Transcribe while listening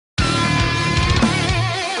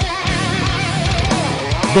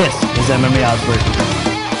This is MMA Oddsbreaker.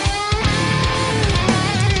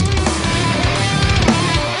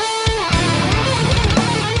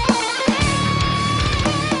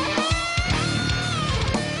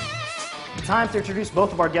 Time to introduce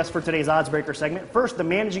both of our guests for today's Oddsbreaker segment. First, the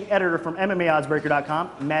managing editor from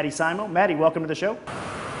MMAOddsbreaker.com, Maddie Simo. Maddie, welcome to the show.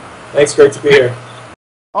 Thanks, great to be here.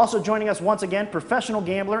 Also joining us once again, professional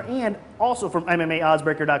gambler and also from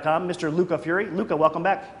MMAOddsbreaker.com, Mr. Luca Fury. Luca, welcome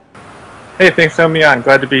back. Hey, thanks for having me on.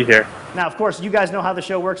 Glad to be here. Now, of course, you guys know how the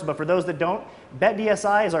show works, but for those that don't,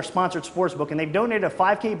 BetDSI is our sponsored sportsbook, and they've donated a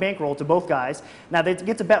 $5K bankroll to both guys. Now, they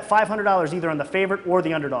get to bet $500 either on the favorite or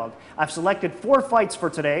the underdog. I've selected 4 fights for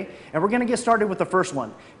today, and we're going to get started with the first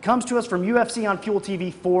one. Comes to us from UFC on Fuel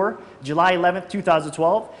TV 4, July 11th,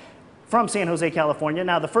 2012, from San Jose, California.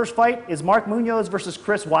 Now, the first fight is Mark Munoz versus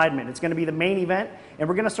Chris Weidman. It's going to be the main event, and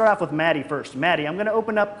we're going to start off with Maddie first. Maddie, I'm going to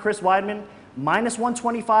open up Chris Weidman, minus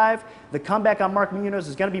 125. The comeback on Mark Munoz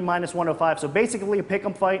is going to be minus 105. So basically a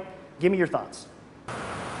pick'em fight. Give me your thoughts.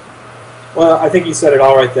 Well, I think you said it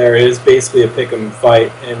all right there. It is basically a pick'em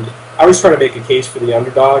fight, and I was trying to make a case for the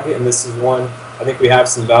underdog, and this is one. I think we have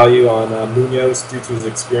some value on Munoz due to his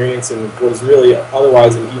experience and what is really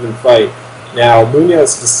otherwise an even fight. Now,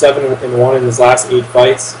 Munoz is 7-1 in his last 8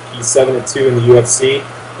 fights. He's 7-2 in the UFC.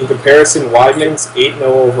 In comparison, Weidman's 8-0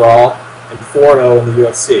 overall and 4-0 in the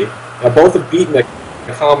UFC. Now, both have beaten a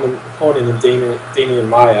common opponent in Damian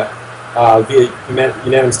Maia via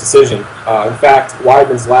unanimous decision. In fact,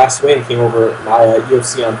 Weidman's last win came over Maia at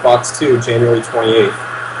UFC on Fox 2, January 28th.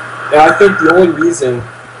 Now, I think the only reason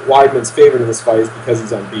Weidman's favored in this fight is because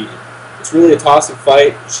he's unbeaten. It's really a toss-up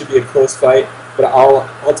fight. It should be a close fight, but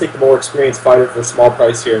I'll take the more experienced fighter for a small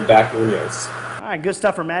price here and back Munoz. All right, good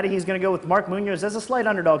stuff for Maddie. He's going to go with Mark Munoz as a slight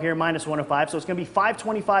underdog here, minus 105. So it's going to be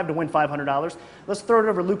 $525 to win $500. Let's throw it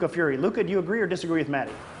over to Luca Fury. Luca, do you agree or disagree with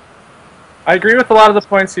Maddie? I agree with a lot of the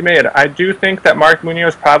points he made. I do think that Mark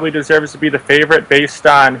Munoz probably deserves to be the favorite based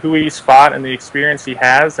on who he's fought and the experience he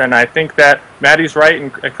has. And I think that Maddie's right,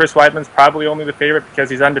 and Chris Weidman's probably only the favorite because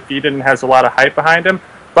he's undefeated and has a lot of hype behind him.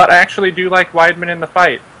 But I actually do like Weidman in the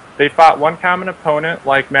fight. They fought one common opponent,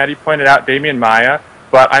 like Maddie pointed out, Damian Maia.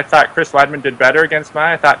 But I thought Chris Weidman did better against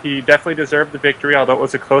Maia. I thought he definitely deserved the victory, although it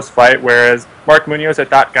was a close fight, whereas Mark Munoz, I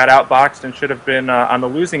thought, got outboxed and should have been on the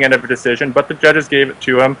losing end of a decision, but the judges gave it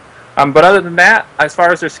to him. But other than that, as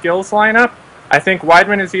far as their skills lineup, I think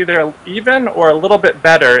Weidman is either even or a little bit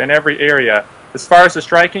better in every area. As far as the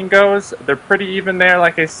striking goes, they're pretty even there,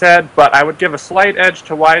 like I said, but I would give a slight edge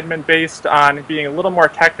to Weidman based on being a little more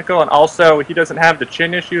technical, and also he doesn't have the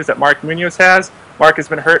chin issues that Mark Munoz has. Mark has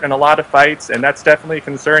been hurt in a lot of fights, and that's definitely a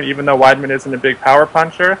concern, even though Weidman isn't a big power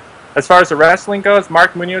puncher. As far as the wrestling goes,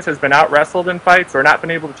 Mark Munoz has been out-wrestled in fights or not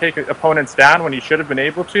been able to take opponents down when he should have been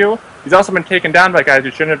able to. He's also been taken down by guys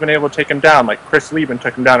who shouldn't have been able to take him down, like Chris Lieben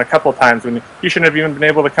took him down a couple times when he shouldn't have even been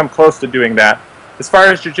able to come close to doing that. As far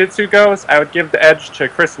as jiu-jitsu goes, I would give the edge to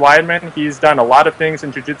Chris Weidman. He's done a lot of things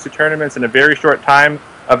in jiu-jitsu tournaments in a very short time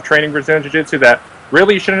of training Brazilian jiu-jitsu that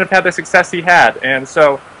really shouldn't have had the success he had. And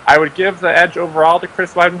so I would give the edge overall to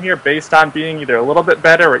Chris Weidman here based on being either a little bit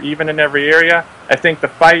better or even in every area. I think the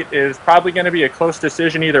fight is probably going to be a close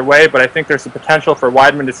decision either way, but I think there's the potential for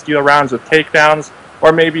Weidman to steal rounds with takedowns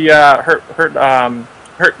or maybe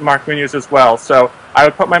hurt Mark Munoz as well. So I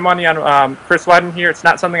would put my money on Chris Weidman here. It's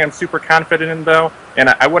not something I'm super confident in, though, and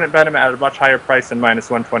I wouldn't bet him at a much higher price than minus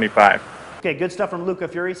 125. Okay, good stuff from Luca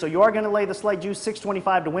Fury. So you are going to lay the slight juice,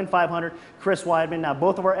 $625 to win $500. Chris Weidman. Now,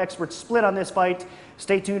 both of our experts split on this fight.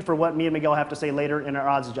 Stay tuned for what me and Miguel have to say later in our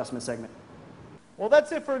odds adjustment segment. Well,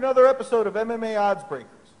 that's it for another episode of MMA Odds Breakers.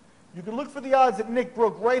 You can look for the odds that Nick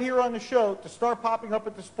broke right here on the show to start popping up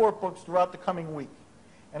at the sport books throughout the coming week.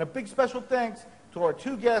 And a big special thanks to our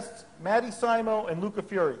 2 guests, Maddie Simo and Luca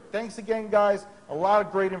Fury. Thanks again, guys. A lot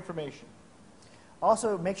of great information.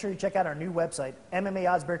 Also, make sure you check out our new website,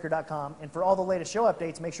 MMAOddsbreaker.com. And for all the latest show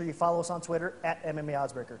updates, make sure you follow us on Twitter at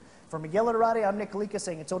MMAOddsbreaker. For Miguel Iturrate, I'm Nick Kalika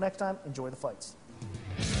saying until next time, enjoy the fights.